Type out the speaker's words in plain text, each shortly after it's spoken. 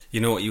You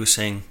know what you were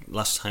saying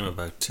last time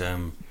about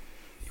you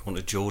want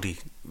a Geordie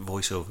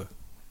voiceover?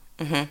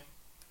 Mm-hmm.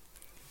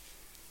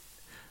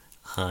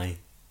 Hi.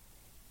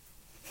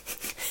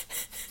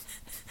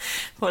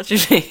 What do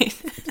you mean?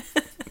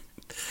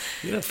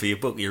 You know, for your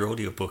book, your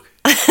audio book.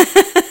 I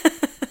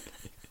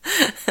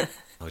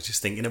was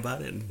just thinking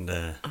about it and,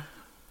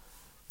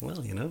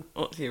 well, you know.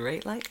 What's your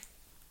rate like?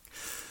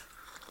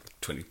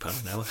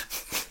 £20 an hour.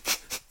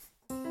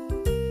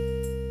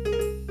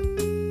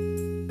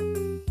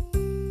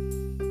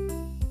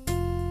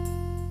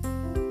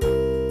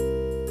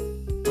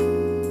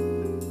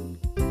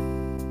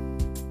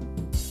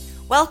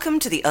 Welcome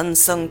to the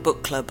Unsung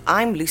Book Club.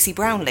 I'm Lucy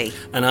Brownlee.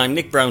 And I'm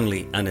Nick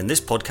Brownlee, and in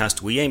this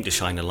podcast we aim to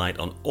shine a light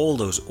on all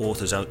those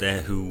authors out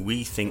there who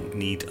we think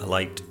need a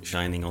light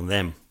shining on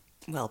them.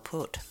 Well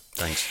put.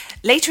 Thanks.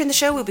 Later in the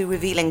show we'll be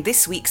revealing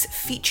this week's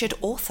featured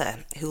author,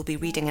 who will be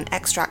reading an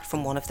extract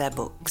from one of their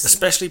books. A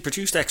specially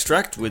produced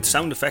extract with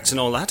sound effects and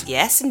all that.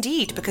 Yes,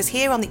 indeed, because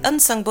here on the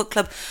Unsung Book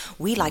Club,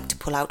 we like to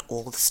pull out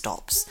all the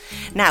stops.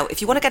 Now,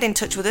 if you want to get in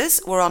touch with us,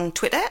 we're on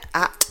Twitter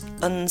at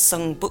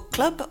Unsung Book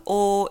Club,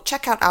 or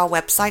check out our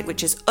website,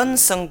 which is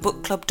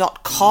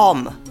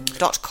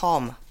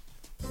unsungbookclub.com.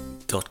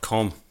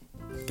 .com.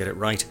 Get it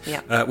right.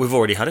 Yeah. We've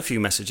already had a few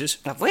messages.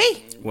 Have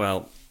we?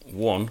 Well,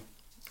 one.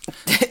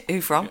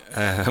 Who from?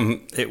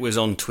 It was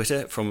on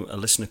Twitter from a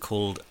listener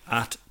called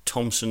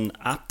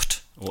 @ThompsonApt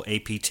or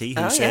APT, who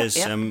Oh, says,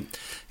 yeah.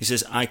 he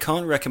says, I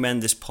can't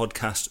recommend this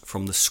podcast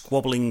from the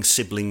squabbling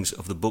siblings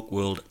of the book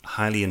world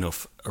highly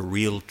enough. A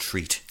real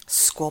treat.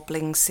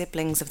 Squabbling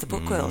siblings of the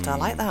book world. I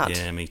like that.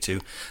 Yeah, me too.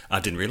 I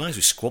didn't realise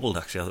we squabbled,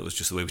 actually. I thought it was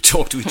just the way we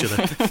talked to each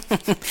other.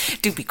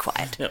 Do be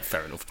quiet. Yeah,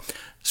 fair enough.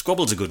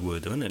 Squabble's a good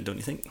word, though, isn't it? Don't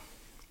you think?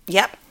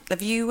 Yep.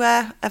 Have you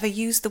ever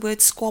used the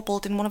word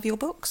squabbled in one of your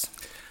books?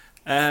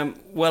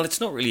 Well, it's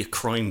not really a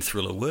crime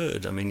thriller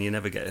word. I mean, you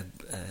never get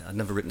I've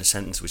never written a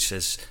sentence which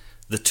says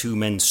the two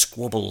men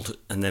squabbled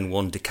and then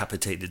one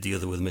decapitated the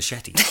other with a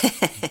machete.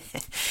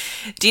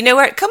 Do you know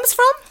where it comes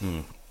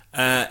from?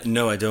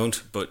 No, I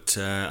don't, but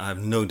I have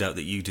no doubt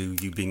that you do,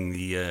 you being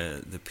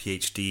the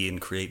PhD in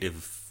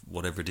creative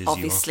whatever it is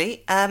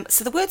Obviously.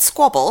 So the word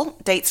squabble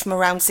dates from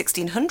around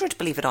 1600,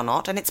 believe it or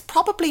not, and it's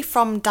probably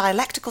from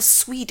dialectical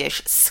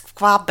Swedish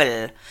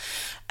skvabbel,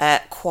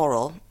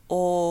 quarrel,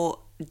 or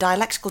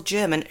dialectical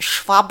German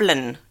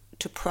schwabbeln,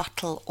 to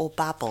prattle or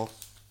babble.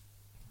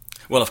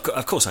 Well,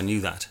 of course I knew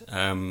that.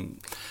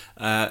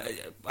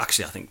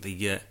 Actually, I think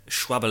the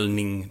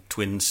Schwabelning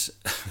twins...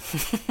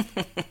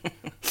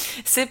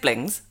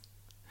 Siblings?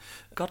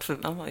 God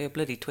forbid, I'm not your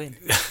bloody twin.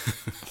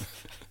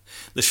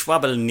 The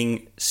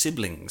Schwabelning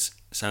siblings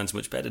sounds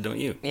much better, don't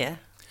you? Yeah.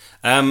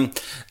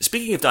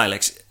 Speaking of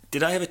dialects,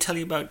 did I ever tell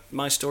you about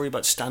my story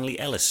about Stanley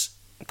Ellis?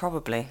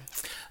 Probably.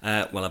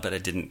 Well, I bet I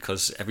didn't,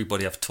 because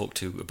everybody I've talked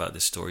to about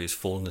this story has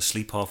fallen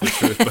asleep halfway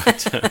through it.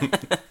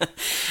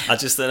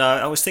 But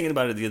I was thinking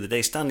about it the other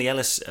day. Stanley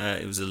Ellis,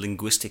 he was a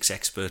linguistics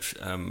expert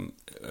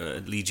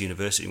at Leeds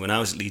University. When I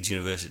was at Leeds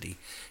University,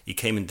 he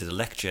came and did a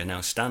lecture.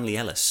 Now, Stanley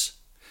Ellis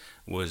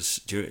was...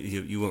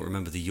 You won't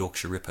remember the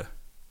Yorkshire Ripper.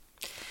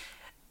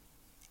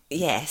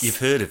 Yes. You've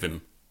heard of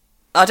him.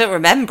 I don't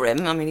remember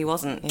him. I mean, he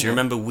wasn't... Do you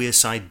remember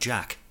Wearside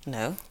Jack?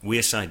 No.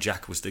 Wearside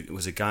Jack was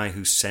a guy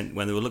who sent,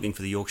 when they were looking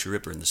for the Yorkshire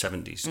Ripper in the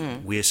 70s,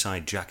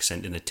 Wearside Jack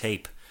sent in a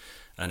tape,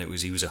 and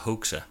he was a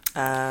hoaxer.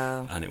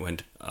 Oh. And it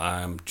went,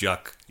 I'm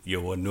Jack,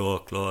 you are no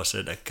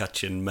closer to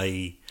catching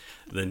me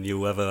than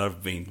you ever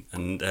have been.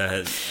 And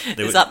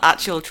Is that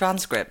actual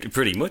transcript?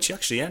 Pretty much,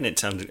 actually, yeah, and it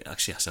sounded,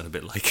 actually I sound a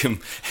bit like him.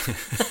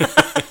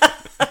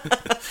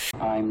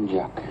 I'm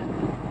Jack.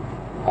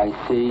 I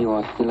see you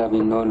are still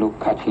having no luck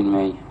catching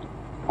me.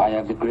 I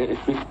have the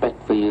greatest respect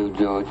for you,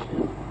 George.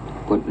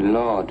 But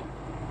Lord,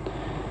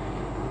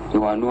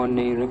 you are no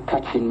nearer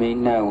catching me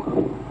now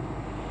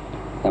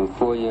than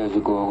 4 years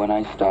ago when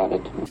I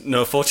started.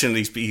 No,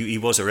 fortunately, he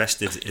was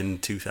arrested in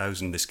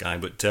 2000, this guy.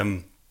 But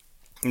the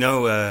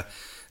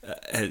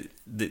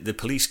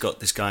police got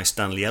this guy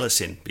Stanley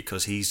Ellis in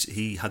because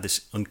he had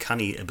this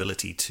uncanny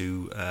ability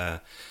to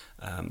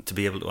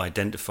be able to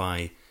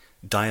identify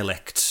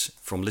dialects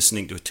from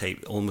listening to a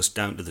tape almost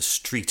down to the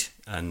street.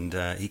 And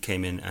he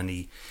came in and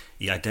he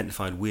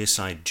identified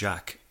Wearside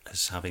Jack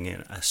as having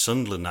a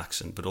Sunderland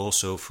accent, but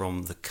also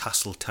from the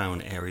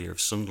Castletown area of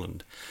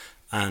Sunderland.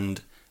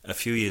 And a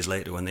few years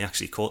later, when they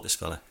actually caught this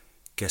fella,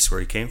 guess where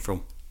he came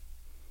from?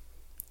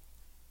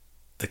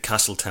 The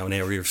Castletown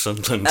area of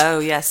Sunderland. Oh,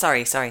 yeah,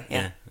 sorry,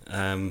 yeah.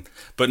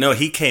 But no,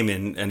 he came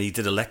in and he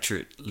did a lecture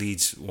at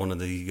Leeds, one of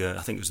the,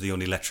 I think it was the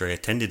only lecture I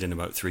attended in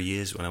about 3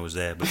 years when I was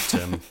there, but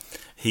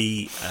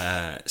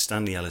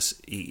Stanley Ellis,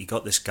 he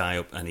got this guy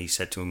up and he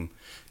said to him,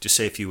 just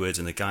say a few words,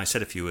 and the guy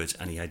said a few words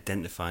and he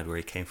identified where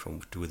he came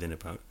from to within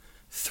about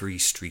 3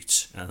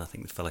 streets, and I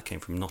think the fella came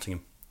from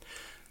Nottingham.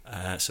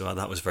 So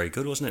that was very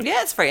good, wasn't it?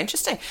 Yeah, it's very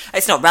interesting.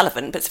 It's not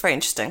relevant, but it's very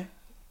interesting.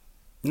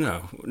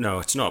 No,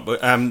 it's not.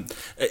 But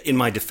in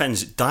my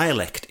defence,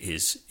 dialect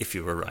is, if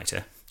you're a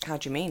writer. How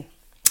do you mean?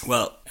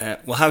 Well,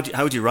 how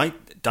do you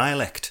write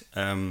dialect?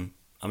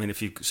 I mean,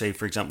 if you say,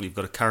 for example, you've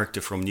got a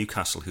character from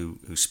Newcastle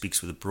who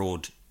speaks with a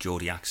broad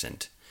Geordie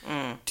accent,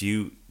 do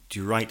you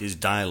write his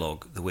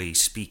dialogue the way he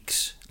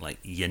speaks,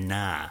 like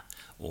 "yana"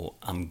 or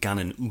 "I'm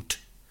gannon oot,"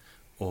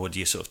 or do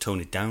you sort of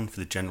tone it down for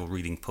the general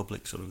reading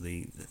public, sort of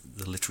the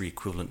literary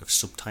equivalent of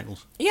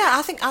subtitles? Yeah,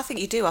 I think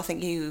you do. I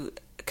think you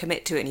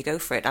commit to it and you go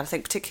for it. I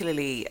think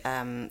particularly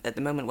at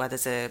the moment where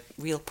there's a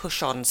real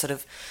push on sort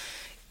of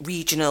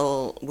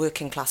regional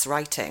working class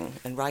writing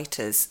and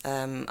writers,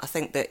 I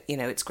think that, you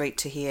know, it's great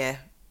to hear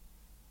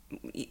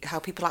how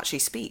people actually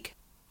speak.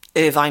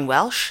 Irvine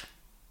Welsh.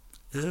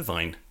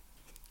 Irvine?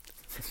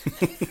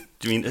 Do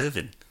you mean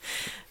Irvin?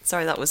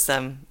 Sorry, that was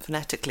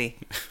phonetically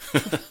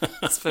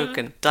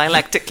spoken,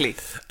 dialectically.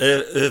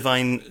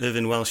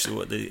 Irvine Welsh,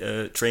 what,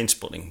 the train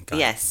spotting guy?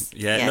 Yes.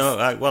 Yeah, yes.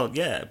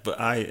 No, but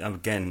I,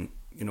 again,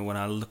 you know, when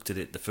I looked at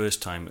it the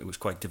first time, it was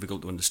quite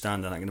difficult to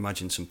understand, and I can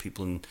imagine some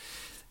people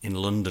in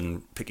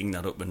London picking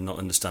that up and not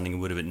understanding a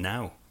word of it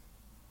now.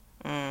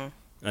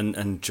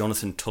 And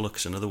Jonathan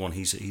Tulloch's another one.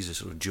 He's a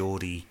sort of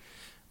Geordie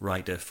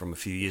writer from a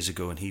few years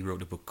ago, and he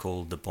wrote a book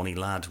called The Bonny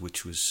Lad,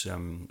 which was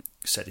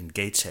set in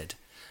Gateshead,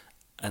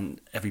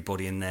 and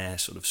everybody in there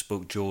sort of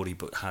spoke Geordie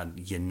but had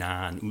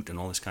yana and oot and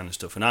all this kind of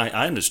stuff, and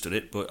I understood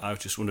it, but I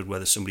just wondered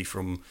whether somebody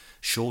from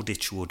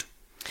Shoreditch would.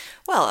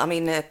 Well, I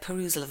mean, a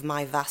perusal of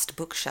my vast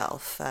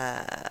bookshelf.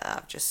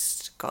 I've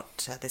just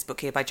got this book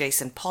here by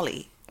Jacob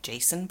Polly,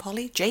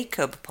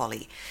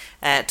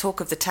 Talk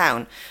of the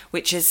Town,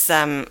 which is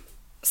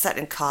set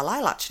in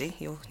Carlisle, actually,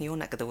 your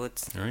neck of the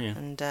woods. Oh, yeah.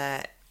 And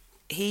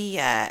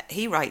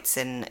he writes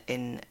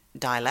in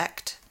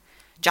dialect.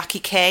 Jackie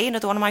Kay,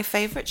 another one of my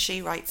favourites,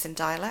 she writes in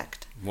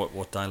dialect.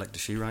 What dialect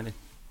is she writing?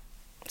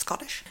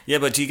 Scottish. Yeah,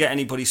 but do you get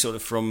anybody sort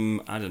of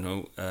from, I don't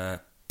know,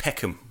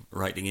 Peckham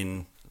writing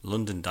in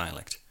London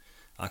dialect?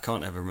 I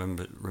can't ever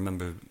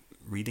remember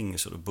reading a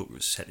sort of book that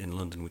was set in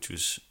London, which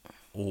was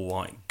all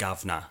white,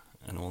 Gavna,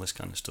 and all this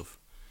kind of stuff.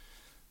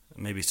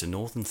 Maybe it's a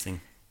northern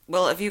thing.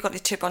 Well, have you got a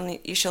tip on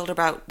your shoulder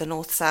about the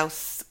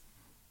north-south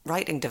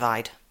writing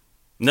divide?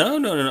 No,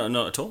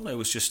 not at all. It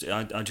was just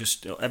I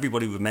just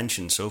everybody we've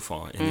mentioned so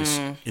far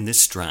in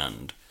this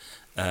strand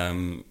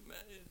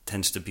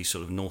tends to be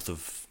sort of north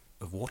of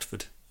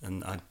Watford,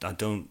 and I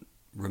don't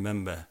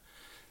remember.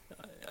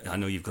 I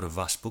know you've got a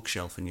vast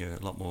bookshelf and you're a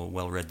lot more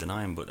well read than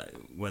I am, but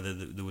whether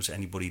there was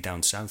anybody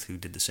down south who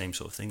did the same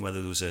sort of thing,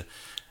 whether there was a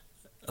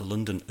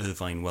London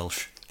Irvine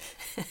Welsh.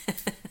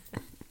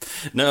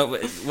 No,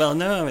 I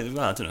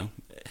don't know.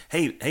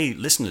 Hey,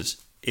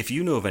 listeners, if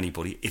you know of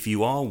anybody, if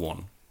you are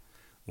one,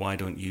 why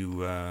don't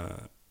you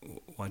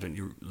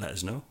let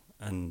us know,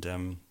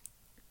 and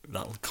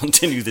that'll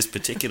continue this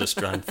particular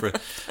strand for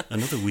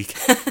another week.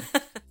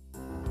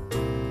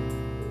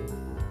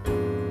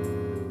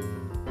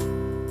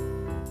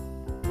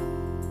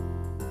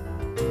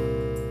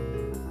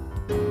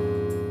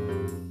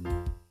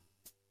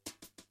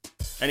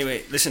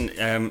 Anyway, listen,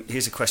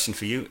 here's a question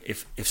for you.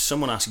 If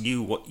someone asked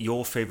you what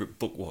your favourite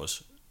book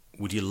was,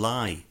 would you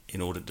lie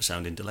in order to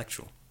sound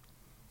intellectual?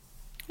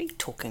 What are you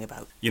talking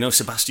about? You know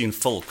Sebastian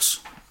Faulks,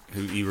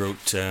 who he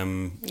wrote...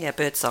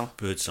 Birdsong.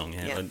 Birdsong,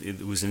 yeah. Yeah.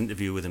 There was an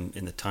interview with him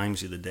in the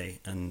Times the other day,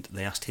 and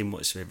they asked him what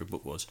his favourite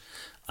book was.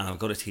 And I've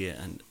got it here,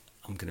 and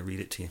I'm going to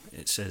read it to you.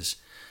 It says,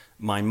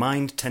 "My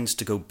mind tends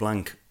to go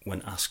blank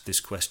when asked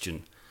this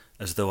question,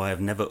 as though I have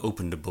never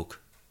opened a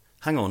book.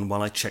 Hang on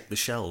while I check the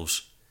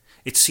shelves.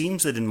 It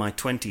seems that in my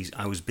 20s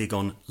I was big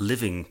on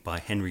Living by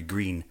Henry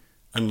Green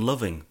and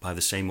Loving by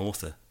the same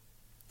author.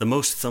 The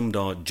most thumbed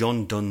are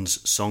John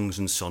Donne's Songs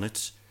and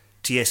Sonnets,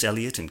 T.S.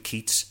 Eliot and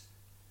Keats,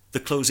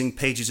 the closing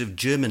pages of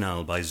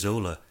Germinal by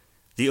Zola,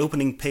 the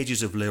opening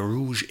pages of Le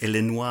Rouge et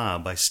le Noir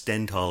by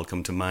Stendhal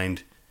come to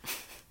mind.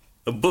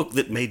 A book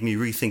that made me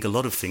rethink a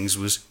lot of things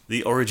was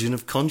The Origin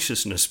of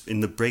Consciousness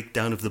in the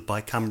Breakdown of the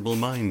Bicameral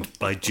Mind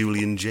by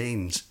Julian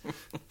Jaynes."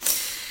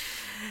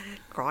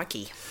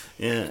 Crikey.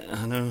 Yeah,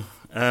 I know.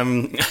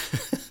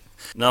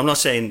 No, I'm not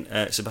saying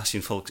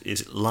Sebastian Faulks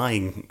is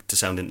lying to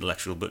sound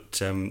intellectual, but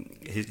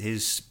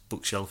his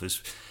bookshelf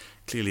is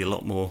clearly a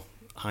lot more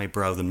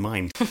highbrow than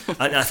mine.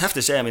 I'd have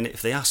to say, I mean,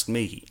 if they asked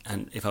me,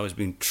 and if I was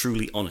being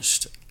truly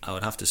honest, I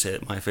would have to say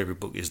that my favourite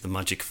book is The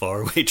Magic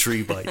Faraway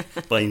Tree by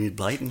Enid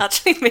Blyton.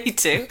 Actually, me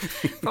too.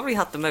 Probably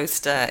had the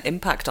most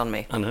impact on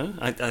me. I know.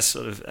 I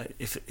sort of,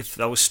 if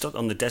I was stuck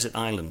on the desert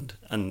island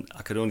and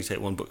I could only take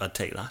one book, I'd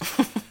take that.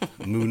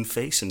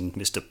 Moonface and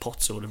Mr.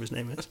 Potts, or whatever his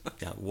name is.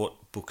 Yeah.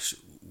 What books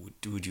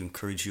would you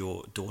encourage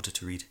your daughter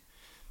to read?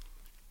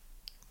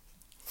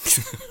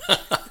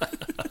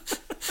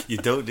 You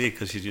don't, do you?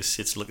 Because she just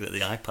sits looking at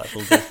the iPad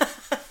all day.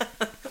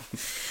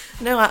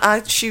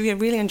 No, she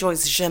really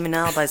enjoys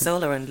Germinal by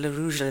Zola and Le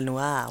Rouge et le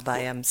Noir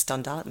by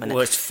Stendhal. Well,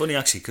 it's funny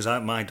actually, because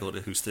my daughter,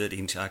 who's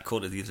 13, I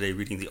caught her the other day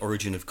reading The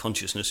Origin of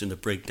Consciousness in the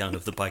Breakdown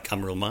of the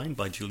Bicameral Mind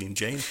by Julian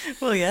Jaynes.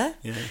 Well, yeah.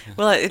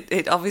 Well,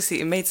 it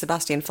obviously made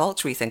Sebastian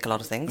Faulks rethink a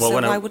lot of things. Well,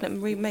 so why wouldn't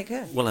it remake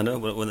her? Well, I know.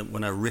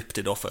 When I ripped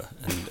it off her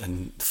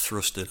and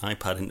thrust an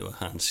iPad into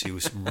her hands, she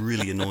was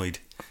really annoyed.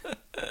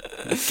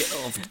 Get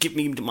off! Give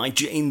me my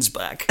Jaynes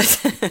back.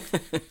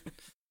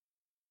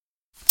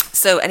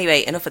 So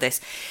anyway, enough of this.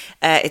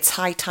 It's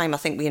high time, I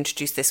think, we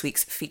introduce this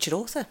week's featured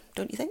author,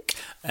 don't you think?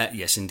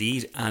 Yes,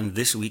 indeed. And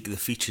this week the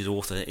featured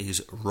author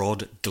is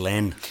Rod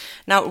Glenn.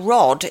 Now,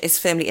 Rod is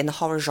firmly in the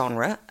horror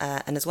genre,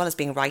 and as well as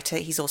being a writer,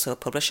 he's also a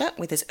publisher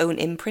with his own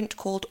imprint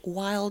called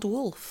Wild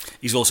Wolf.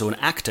 He's also an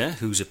actor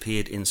who's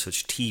appeared in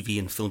such TV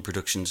and film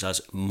productions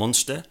as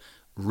Monster,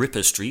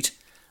 Ripper Street,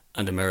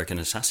 and American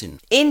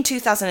Assassin. In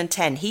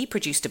 2010, he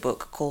produced a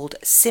book called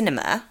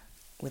Cinema,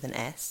 with an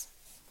S.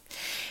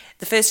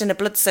 The first in a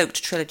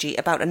blood-soaked trilogy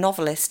about a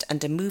novelist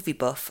and a movie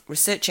buff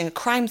researching a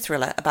crime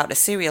thriller about a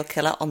serial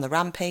killer on the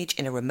rampage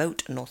in a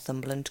remote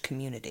Northumberland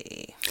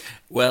community.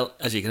 Well,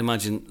 as you can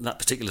imagine, that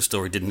particular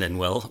story didn't end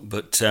well.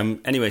 But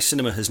anyway,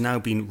 Cinema has now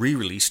been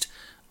re-released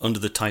under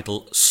the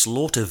title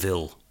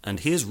Slaughterville.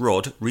 And here's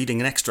Rod reading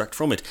an extract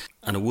from it.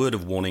 And a word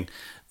of warning,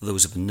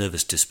 those of a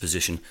nervous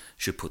disposition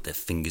should put their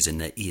fingers in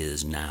their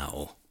ears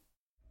now.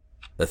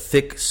 A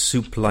thick,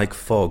 soup-like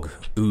fog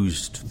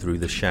oozed through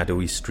the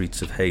shadowy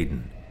streets of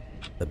Hayden,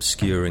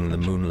 obscuring the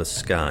moonless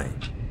sky.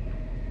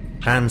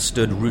 Han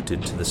stood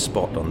rooted to the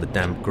spot on the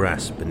damp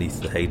grass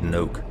beneath the Hayden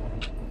oak,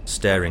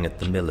 staring at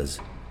the Millers.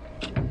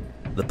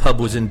 The pub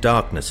was in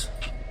darkness,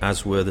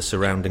 as were the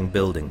surrounding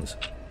buildings.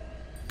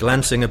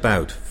 Glancing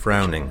about,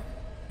 frowning,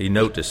 he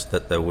noticed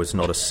that there was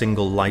not a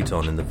single light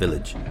on in the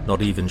village,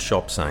 not even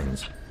shop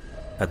signs.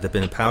 Had there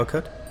been a power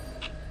cut?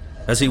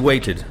 As he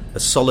waited, a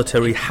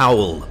solitary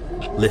howl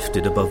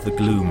lifted above the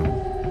gloom,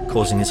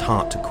 causing his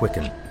heart to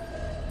quicken.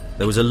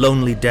 There was a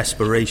lonely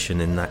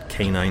desperation in that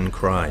canine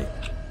cry.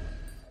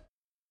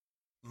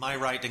 My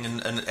writing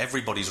and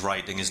everybody's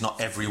writing is not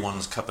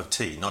everyone's cup of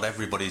tea. Not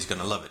everybody's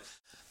going to love it.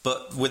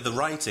 But with the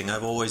writing,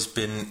 I've always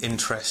been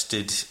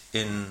interested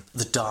in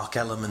the dark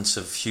elements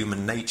of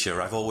human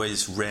nature. I've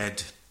always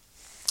read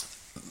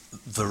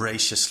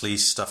voraciously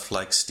stuff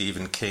like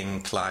Stephen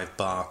King, Clive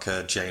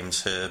Barker,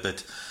 James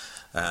Herbert,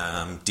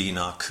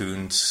 Dinar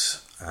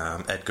Koontz,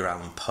 Edgar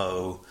Allan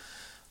Poe,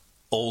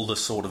 all the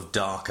sort of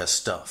darker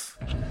stuff.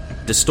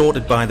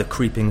 Distorted by the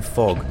creeping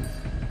fog,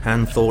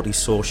 Han thought he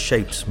saw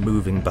shapes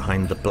moving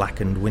behind the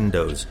blackened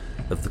windows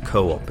of the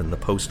co-op and the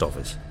post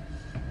office.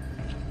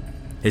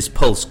 His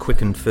pulse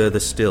quickened further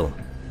still.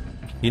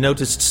 He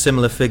noticed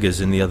similar figures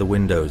in the other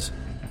windows.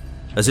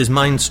 As his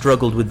mind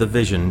struggled with the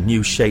vision,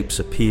 new shapes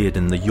appeared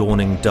in the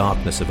yawning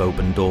darkness of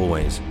open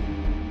doorways.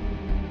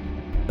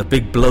 A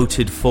big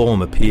bloated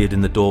form appeared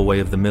in the doorway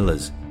of the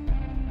Millers.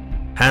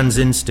 Han's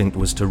instinct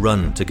was to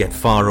run, to get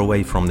far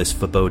away from this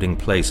foreboding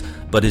place,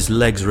 but his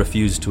legs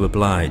refused to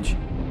oblige.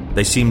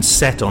 They seemed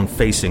set on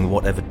facing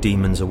whatever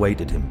demons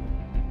awaited him.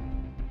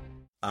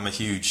 I'm a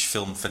huge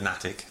film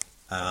fanatic,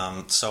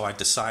 so I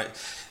decided...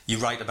 You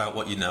write about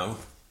what you know,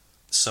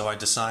 so I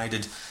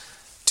decided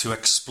to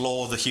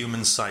explore the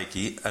human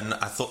psyche, and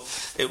I thought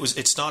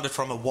it started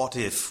from a what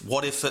if.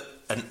 What if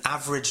an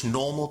average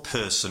normal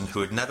person who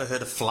had never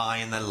heard a fly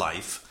in their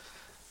life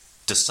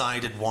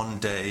decided one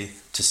day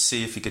to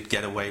see if he could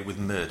get away with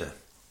murder,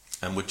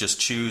 and would just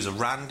choose a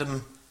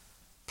random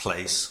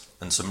place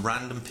and some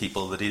random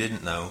people that he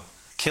didn't know,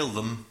 kill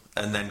them,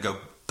 and then go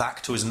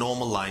back to his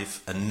normal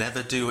life and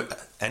never do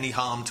any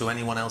harm to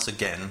anyone else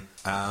again.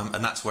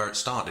 And that's where it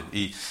started.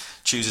 He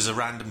chooses a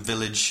random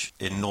village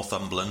in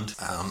Northumberland,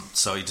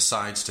 so he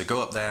decides to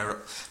go up there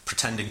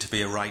pretending to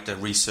be a writer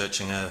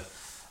researching a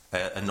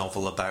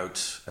novel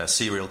about a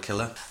serial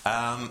killer.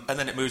 And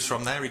then it moves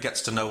from there. He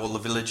gets to know all the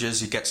villagers,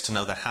 he gets to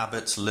know their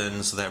habits,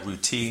 learns their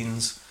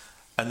routines,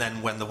 and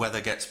then when the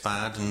weather gets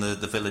bad and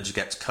the village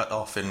gets cut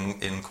off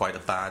in quite a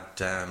bad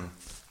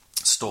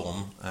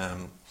storm,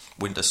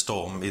 winter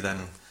storm, he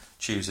then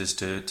chooses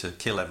to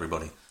kill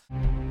everybody.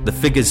 The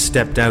figures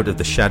stepped out of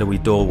the shadowy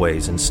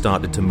doorways and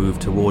started to move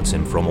towards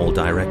him from all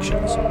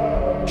directions,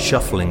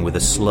 shuffling with a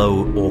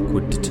slow,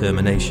 awkward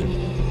determination.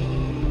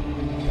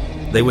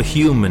 They were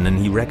human and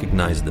he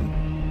recognized them,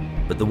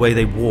 but the way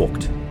they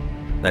walked,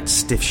 that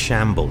stiff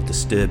shamble,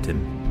 disturbed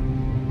him.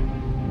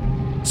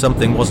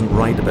 Something wasn't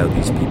right about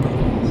these people.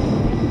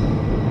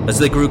 As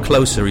they grew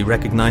closer, he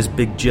recognized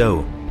Big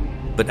Joe,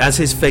 but as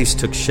his face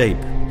took shape,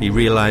 he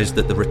realized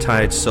that the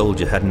retired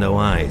soldier had no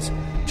eyes,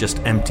 just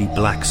empty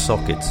black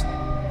sockets.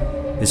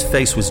 His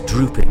face was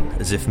drooping,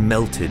 as if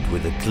melted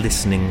with a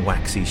glistening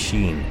waxy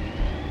sheen.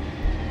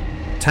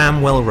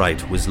 Tam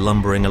Wellwright was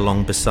lumbering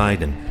along beside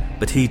him,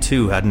 but he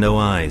too had no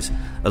eyes,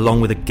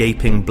 along with a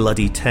gaping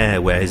bloody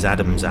tear where his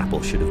Adam's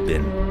apple should have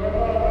been.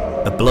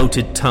 A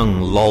bloated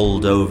tongue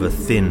lolled over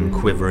thin,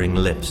 quivering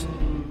lips.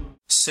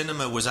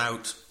 Cinema was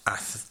out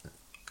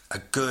a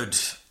good...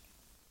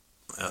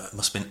 it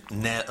must have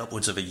been near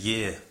upwards of a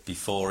year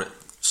before it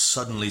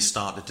suddenly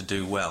started to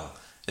do well.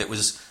 It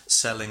was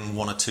selling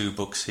one or two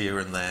books here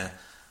and there.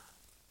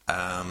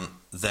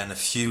 Then a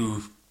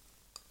few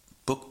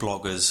book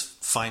bloggers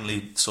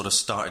finally sort of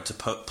started to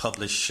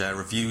publish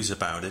reviews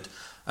about it,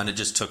 and it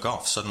just took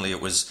off. Suddenly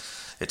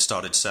it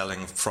started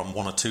selling from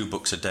one or two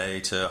books a day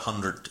to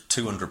 100,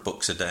 200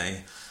 books a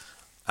day.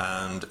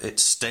 And it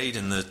stayed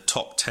in the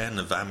top 10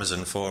 of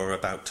Amazon for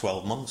about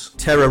 12 months.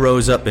 Terror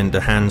rose up into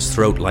Han's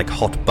throat like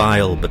hot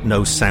bile, but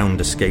no sound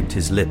escaped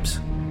his lips.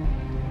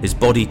 His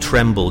body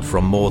trembled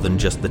from more than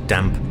just the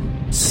damp,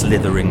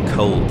 slithering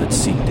cold that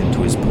seeped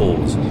into his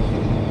pores.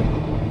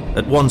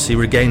 At once he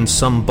regained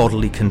some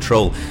bodily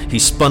control. He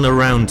spun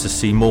around to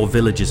see more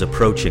villagers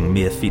approaching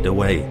mere feet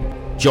away.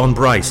 John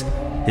Bryce,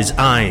 his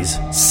eyes,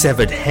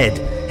 severed head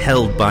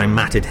held by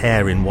matted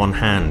hair in one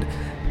hand.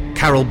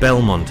 Carol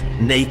Belmont,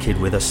 naked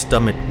with her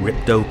stomach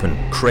ripped open,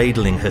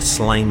 cradling her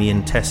slimy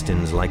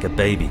intestines like a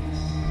baby.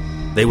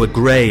 They were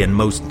grey and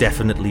most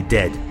definitely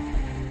dead.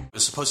 It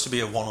was supposed to be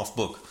a one-off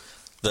book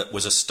that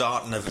was a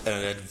start and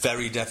a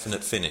very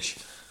definite finish.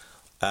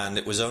 And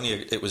it was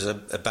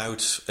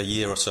about a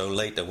year or so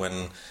later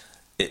when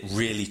it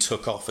really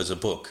took off as a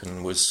book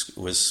and was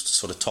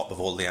sort of top of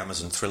all the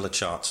Amazon thriller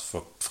charts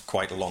for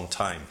quite a long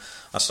time.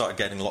 I started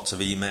getting lots of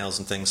emails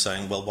and things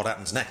saying, well, what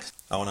happens next?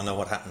 I want to know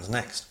what happens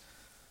next.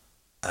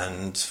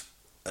 And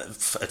at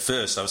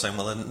first I was saying,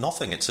 well,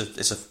 nothing. It's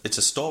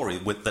a story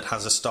that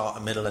has a start, a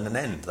middle and an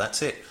end.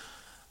 That's it.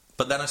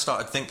 But then I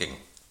started thinking,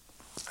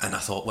 and I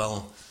thought,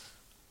 well,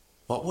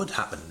 what would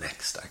happen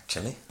next,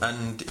 actually?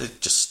 And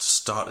it just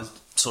started,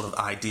 sort of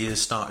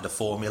ideas started to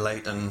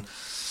formulate, and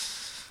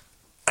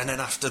then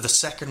after the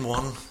second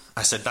one,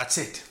 I said, that's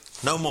it,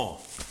 no more.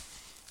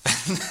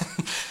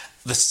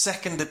 The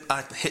second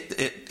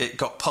it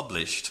got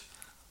published,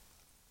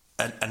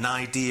 an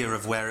idea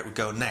of where it would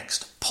go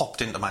next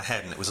popped into my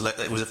head, and it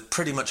was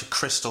pretty much a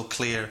crystal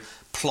clear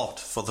plot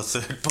for the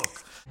third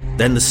book.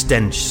 Then the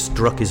stench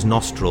struck his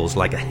nostrils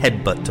like a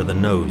headbutt to the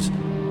nose.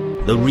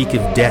 The reek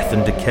of death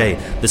and decay,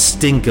 the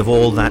stink of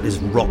all that is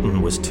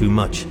rotten was too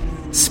much.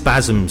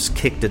 Spasms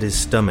kicked at his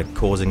stomach,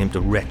 causing him to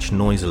retch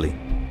noisily.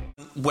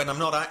 When I'm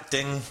not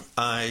acting,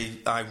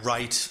 I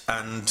write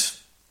and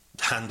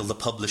handle the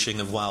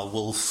publishing of Wild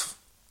Wolf,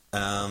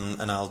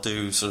 and I'll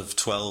do sort of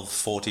 12,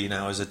 14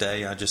 hours a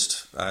day.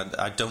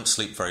 I don't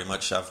sleep very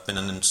much. I've been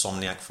an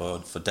insomniac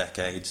for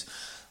decades,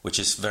 which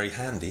is very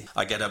handy.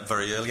 I get up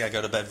very early, I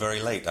go to bed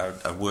very late.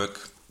 I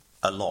work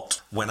a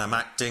lot. When I'm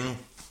acting,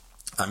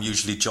 I'm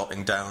usually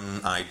jotting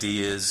down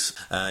ideas.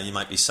 You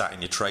might be sat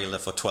in your trailer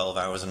for 12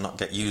 hours and not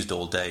get used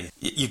all day.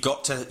 You've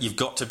got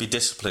to be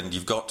disciplined.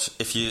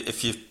 If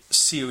you're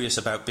serious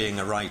about being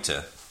a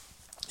writer,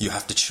 you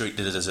have to treat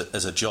it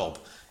as a job.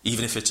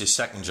 Even if it's your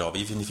second job,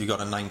 even if you've got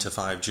a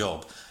 9-to-5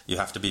 job, you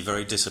have to be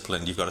very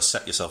disciplined. You've got to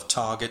set yourself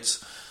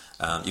targets.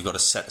 You've got to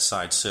set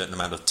aside a certain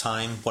amount of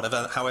time,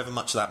 however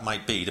much that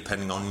might be,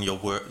 depending on your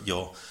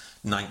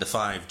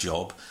 9-to-5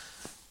 job.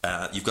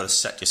 You've got to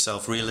set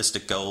yourself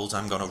realistic goals.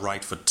 I'm going to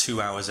write for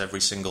 2 hours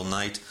every single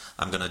night.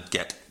 I'm going to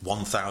get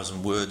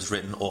 1,000 words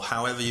written, or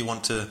however you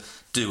want to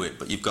do it.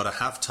 But you've got to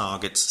have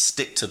targets,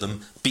 stick to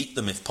them, beat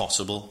them if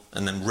possible,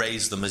 and then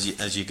raise them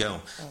as you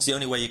go. It's the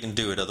only way you can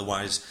do it.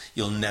 Otherwise,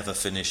 you'll never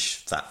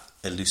finish that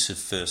elusive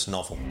first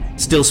novel.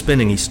 Still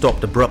spinning, he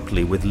stopped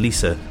abruptly with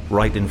Lisa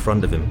right in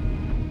front of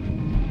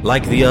him.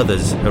 Like the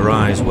others, her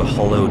eyes were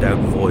hollowed out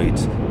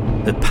voids.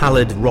 Her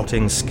pallid,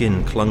 rotting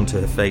skin clung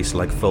to her face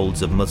like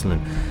folds of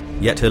muslin,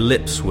 yet her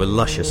lips were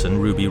luscious and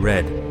ruby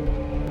red.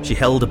 She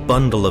held a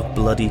bundle of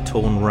bloody,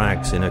 torn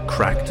rags in her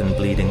cracked and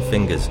bleeding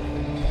fingers.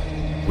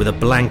 With a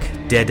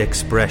blank, dead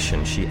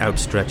expression, she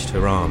outstretched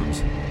her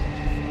arms.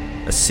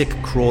 A sick,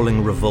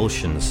 crawling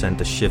revulsion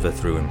sent a shiver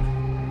through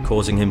him,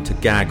 causing him to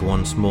gag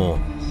once more.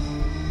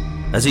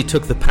 As he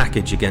took the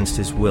package against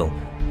his will,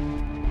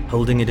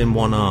 holding it in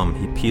one arm,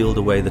 he peeled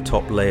away the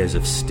top layers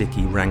of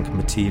sticky, rank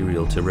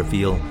material to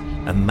reveal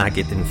a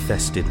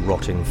maggot-infested,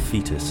 rotting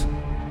fetus,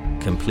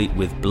 complete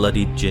with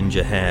bloodied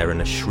ginger hair and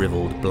a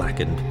shriveled,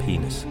 blackened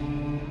penis.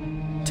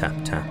 Tap,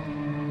 tap.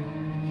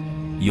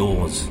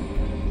 Yours,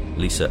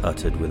 Lisa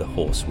uttered with a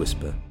hoarse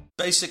whisper.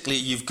 Basically,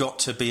 you've got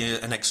to be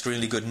an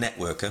extremely good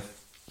networker.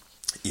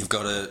 You've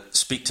got to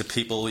speak to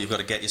people, you've got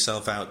to get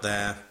yourself out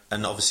there,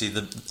 and obviously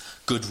the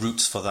good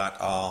routes for that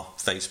are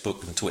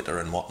Facebook and Twitter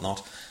and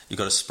whatnot. You've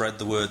got to spread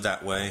the word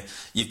that way.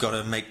 You've got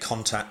to make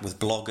contact with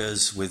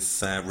bloggers,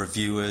 with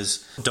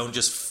reviewers. Don't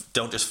just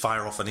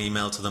fire off an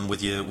email to them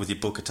with your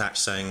book attached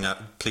saying,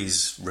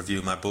 please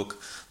review my book.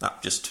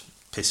 That just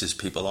pisses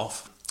people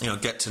off.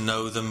 Get to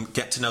know them,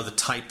 get to know the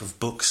type of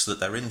books that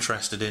they're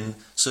interested in.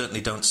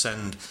 Certainly don't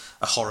send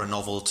a horror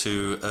novel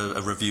to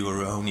a reviewer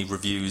who only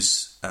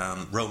reviews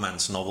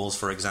romance novels,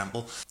 for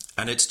example.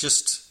 And it's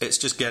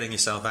just getting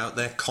yourself out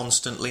there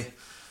constantly.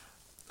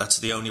 That's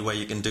the only way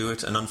you can do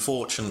it. And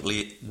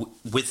unfortunately,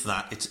 with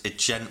that,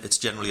 it's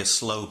generally a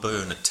slow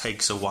burn. It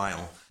takes a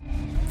while.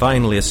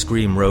 Finally, a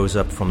scream rose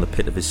up from the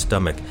pit of his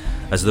stomach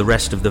as the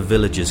rest of the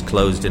villagers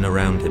closed in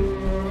around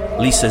him.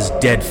 Lisa's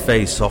dead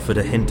face offered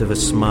a hint of a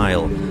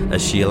smile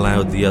as she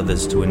allowed the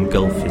others to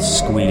engulf his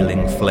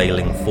squealing,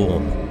 flailing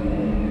form.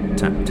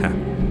 Tap, tap.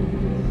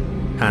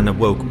 Han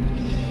awoke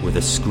with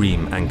a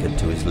scream anchored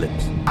to his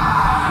lips.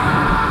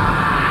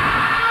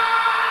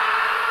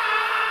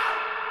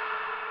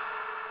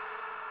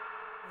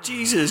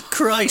 Jesus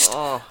Christ!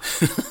 Oh.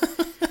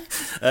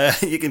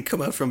 You can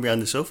come out from behind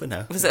the sofa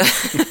now. Was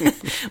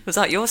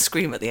that your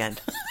scream at the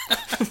end?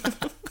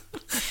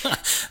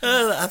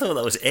 I thought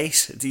that was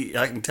ace.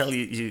 I can tell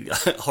you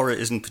horror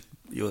isn't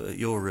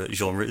your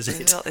genre, is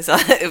it? Is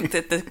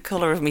that the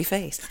colour of my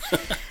face?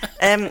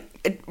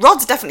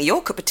 Rod's definitely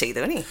your cup of tea,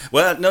 though, isn't he?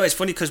 Well, no, it's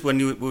funny because when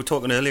we were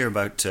talking earlier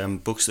about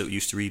books that we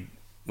used to read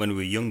when we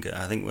were younger,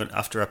 I think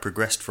after I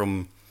progressed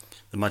from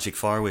the Magic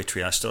Faraway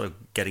tree, I started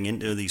getting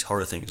into these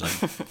horror things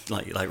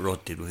like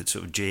Rod did with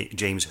sort of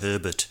James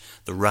Herbert,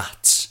 The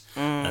Rats,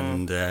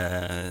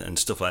 and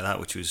stuff like that.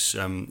 Which was,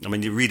 I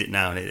mean, you read it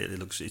now and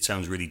it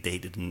sounds really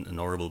dated and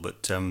horrible,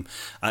 but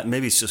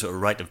maybe it's just a sort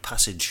of rite of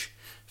passage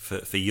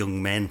for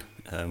young men.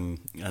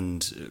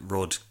 And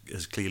Rod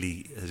has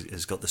clearly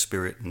got the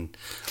spirit, and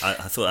I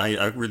thought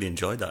I really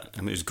enjoyed that.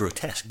 I mean, it was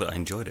grotesque, but I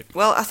enjoyed it.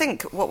 Well, I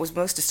think what was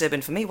most disturbing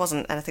for me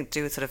wasn't anything to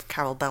do with sort of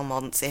Carol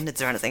Belmont's innards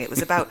or anything. It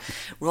was about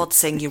Rod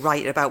saying you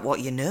write about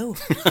what you know.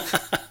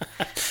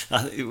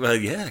 Well,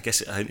 yeah, I guess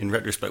in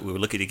retrospect we were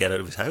lucky to get out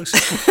of his house.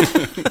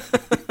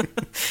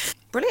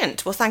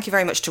 Brilliant. Well, thank you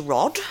very much to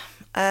Rod.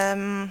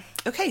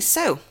 Okay,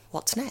 so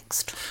what's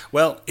next?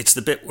 Well, it's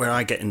the bit where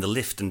I get in the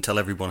lift and tell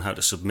everyone how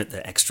to submit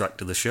their extract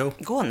to the show.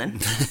 Go on then.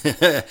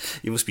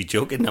 You must be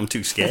joking. I'm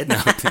too scared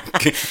now.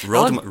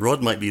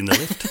 Rod might be in the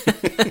lift.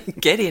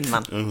 Get in,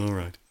 man. Oh, all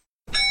right.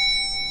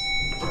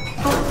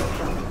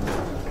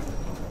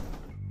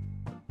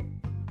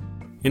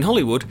 In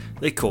Hollywood,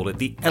 they call it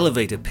the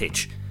elevator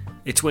pitch.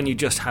 It's when you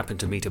just happen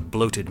to meet a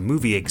bloated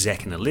movie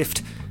exec in a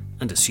lift,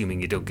 and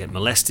assuming you don't get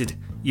molested,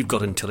 you've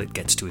got until it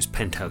gets to his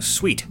penthouse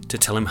suite to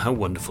tell him how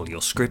wonderful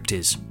your script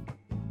is.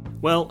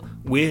 Well,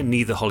 we're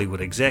neither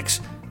Hollywood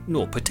execs,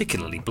 nor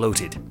particularly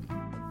bloated.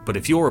 But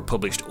if you're a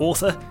published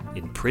author,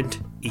 in print,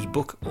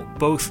 ebook, or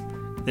both,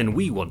 then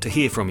we want to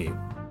hear from you.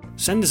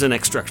 Send us an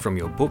extract from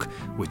your book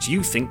which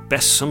you think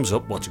best sums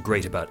up what's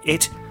great about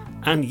it,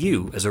 and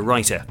you as a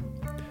writer.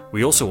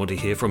 We also want to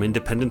hear from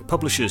independent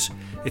publishers.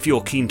 If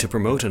you're keen to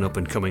promote an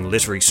up-and-coming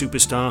literary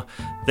superstar,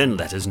 then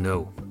let us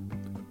know.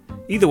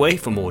 Either way,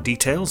 for more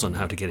details on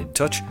how to get in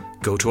touch,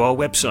 go to our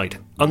website,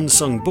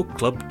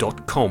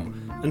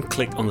 unsungbookclub.com, and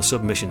click on the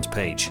submissions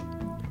page.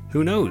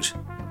 Who knows?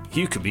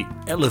 You could be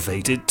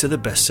elevated to the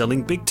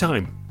best-selling big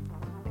time.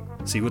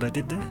 See what I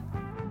did there?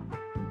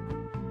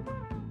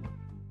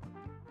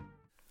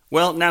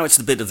 Well, now it's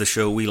the bit of the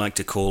show we like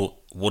to call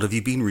What Have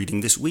You Been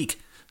Reading This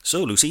Week?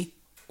 So, Lucy,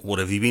 what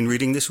have you been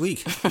reading this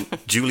week?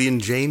 Julian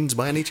Jaynes,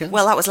 by any chance?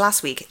 Well, that was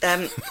last week.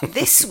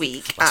 This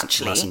week,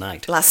 Last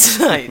night.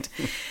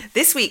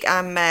 This week,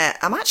 I'm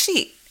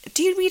actually...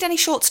 Do you read any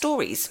short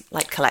stories,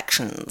 like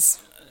collections?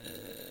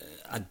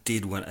 I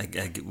did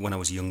when I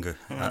was younger.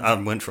 I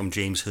went from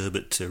James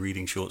Herbert to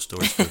reading short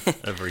stories for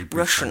a very brief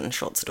Russian time.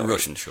 short stories.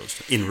 Russian short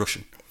stories. In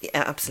Russian.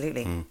 Yeah,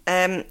 absolutely.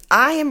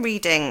 I am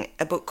reading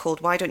a book called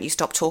Why Don't You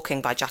Stop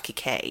Talking by Jackie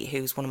Kay,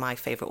 who's one of my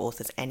favourite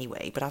authors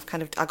anyway, but I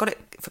got it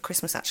for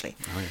Christmas actually.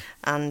 Oh, yeah.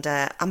 And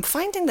I'm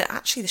finding that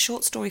actually the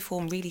short story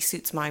form really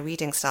suits my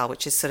reading style,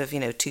 which is sort of,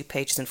 2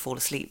 pages and fall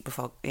asleep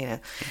before,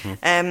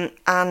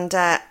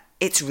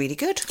 it's really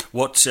good.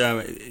 What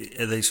are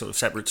they sort of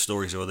separate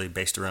stories, or are they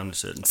based around a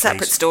certain place?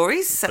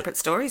 Separate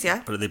stories,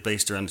 yeah. But are they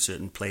based around a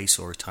certain place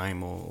or a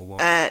time or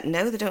what?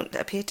 No, they don't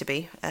appear to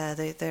be.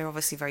 They're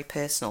obviously very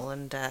personal.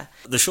 And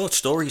the short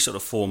story sort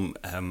of form,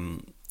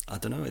 I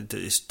don't know, it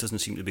doesn't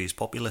seem to be as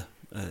popular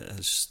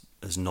as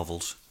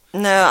novels.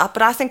 No,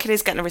 but I think it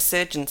is getting a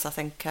resurgence, I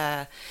think.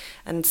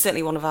 And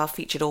certainly one of our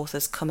featured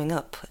authors coming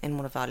up in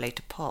one of our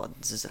later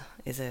pods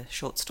is a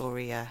short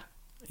story writer.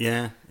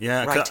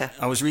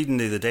 I was reading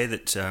the other day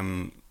that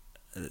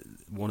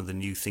one of the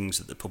new things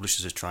that the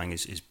publishers are trying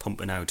is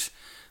pumping out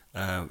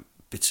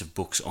bits of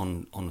books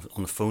on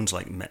the phones,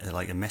 like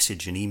a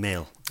message, an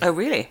email. Oh,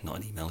 really? Not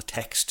an email, a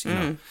text. You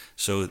know,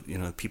 so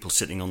people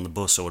sitting on the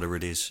bus or whatever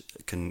it is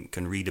can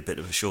read a bit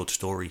of a short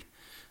story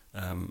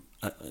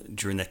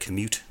during their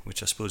commute,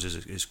 which I suppose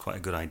is quite a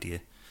good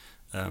idea.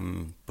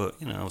 But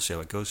I'll see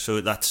how it goes.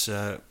 So that's.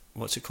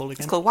 What's it called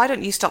again? It's called Why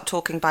Don't You Stop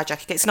Talking by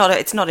Jackie Kay. It's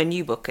not a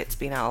new book. It's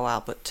been out a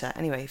while. But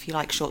anyway, if you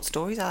like short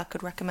stories, I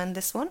could recommend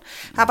this one.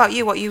 How about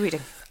you? What are you reading?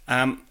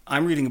 I'm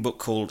reading a book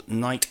called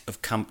Night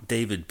of Camp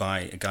David by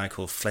a guy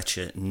called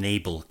Fletcher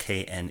Knebel,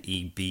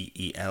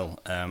 Knebel.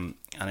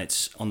 And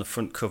it's on the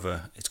front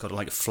cover. It's got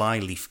like a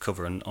fly-leaf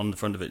cover, and on the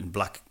front of it in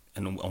black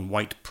and on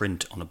white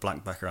print on a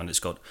black background, it's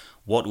got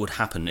 "What would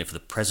happen if the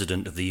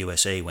President of the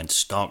USA went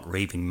stark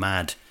raving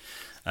mad?"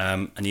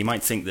 And you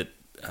might think that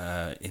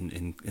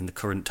in the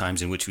current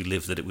times in which we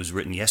live that it was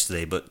written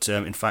yesterday, but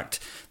in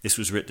fact this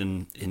was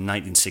written in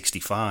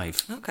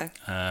 1965. Okay.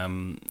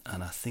 And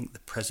I think the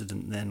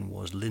president then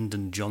was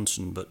Lyndon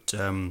Johnson, but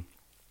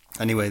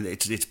anyway,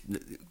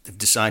 they've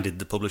decided,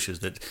 the publishers,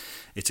 that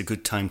it's a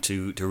good time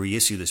to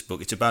reissue this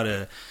book. It's about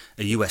a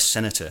US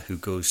senator who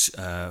goes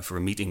for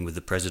a meeting with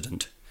the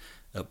president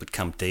up at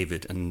Camp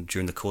David, and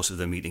during the course of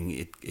their meeting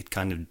it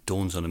kind of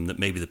dawns on him that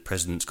maybe the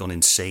president's gone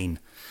insane,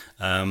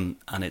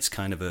 and it's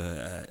kind of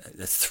a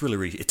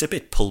thrillery. It's a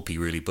bit pulpy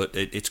really, but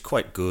it's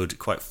quite good,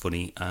 quite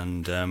funny,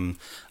 and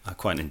I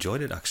quite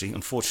enjoyed it actually.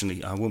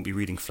 Unfortunately, I won't be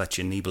reading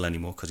Fletcher Knebel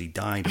anymore because he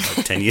died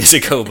about 10 years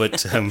ago,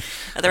 but are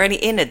there any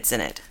innards in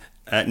it?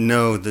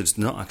 No, there's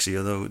not actually,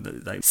 although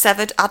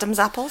severed Adam's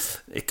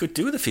apples? It could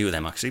do with a few of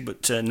them actually,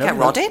 but no. Get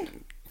Rod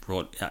in?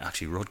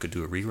 Rod could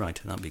do a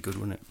rewrite, and that'd be good,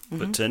 wouldn't it?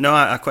 Mm-hmm. But no,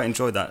 I quite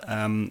enjoyed that,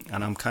 and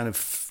I'm kind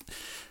of,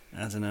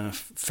 I don't know,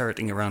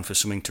 ferreting around for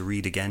something to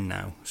read again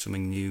now,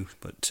 something new.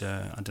 But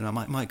I don't know,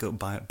 I might go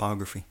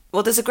biography.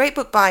 Well, there's a great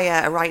book by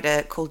a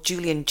writer called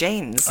Julian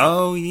James.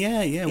 Oh,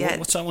 yeah.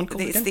 What's that one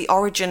called again? It's The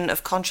Origin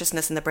of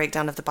Consciousness and the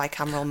Breakdown of the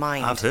Bicameral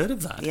Mind. I've heard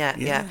of that.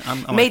 Yeah.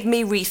 Made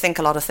me rethink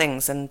a lot of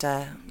things, and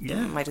I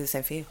might do the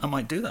same for you. I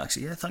might do that,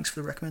 actually. Yeah, thanks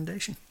for the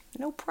recommendation.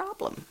 No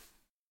problem.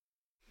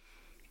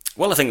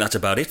 Well, I think that's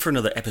about it for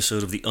another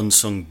episode of the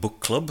Unsung Book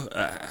Club.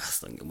 I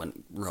think it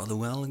went rather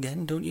well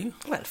again, don't you?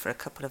 Well, for a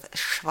couple of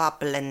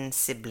Schwabelin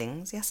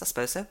siblings, yes, I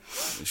suppose so.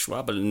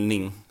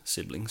 Schwabelin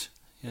siblings,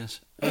 yes.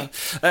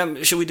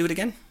 Shall we do it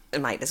again?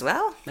 Might as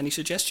well. Any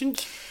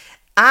suggestions?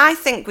 I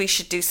think we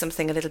should do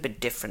something a little bit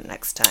different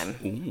next time.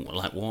 Ooh,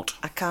 like what?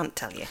 I can't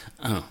tell you.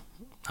 Oh,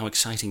 how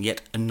exciting yet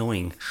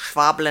annoying.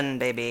 Schwabelin,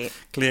 baby.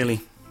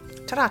 Clearly.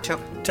 Ta-ra, Chuck.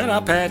 Ta-ra,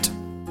 pet.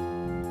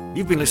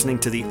 You've been listening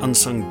to the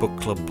Unsung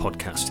Book Club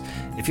podcast.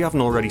 If you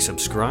haven't already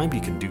subscribed, you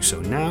can do so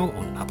now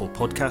on Apple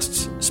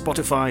Podcasts,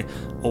 Spotify,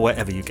 or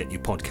wherever you get your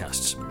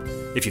podcasts.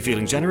 If you're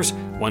feeling generous,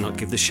 why not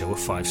give the show a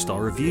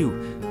 5-star review?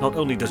 Not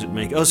only does it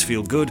make us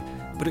feel good,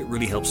 but it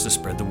really helps to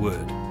spread the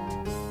word.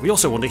 We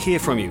also want to hear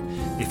from you.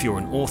 If you're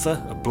an author,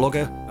 a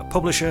blogger, a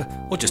publisher,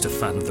 or just a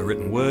fan of the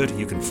written word,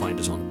 you can find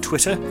us on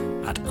Twitter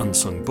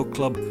 @Unsung Book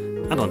Club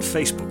and on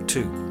Facebook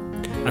too.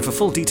 And for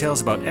full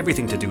details about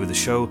everything to do with the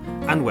show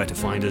and where to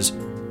find us,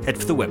 head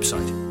for the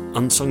website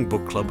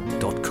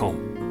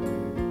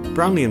unsungbookclub.com.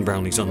 Brownlee and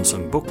Brownlee's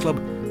Unsung Book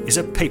Club is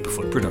a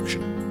Paperfoot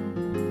production.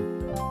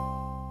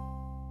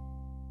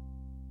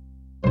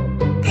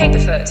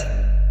 Paperfoot.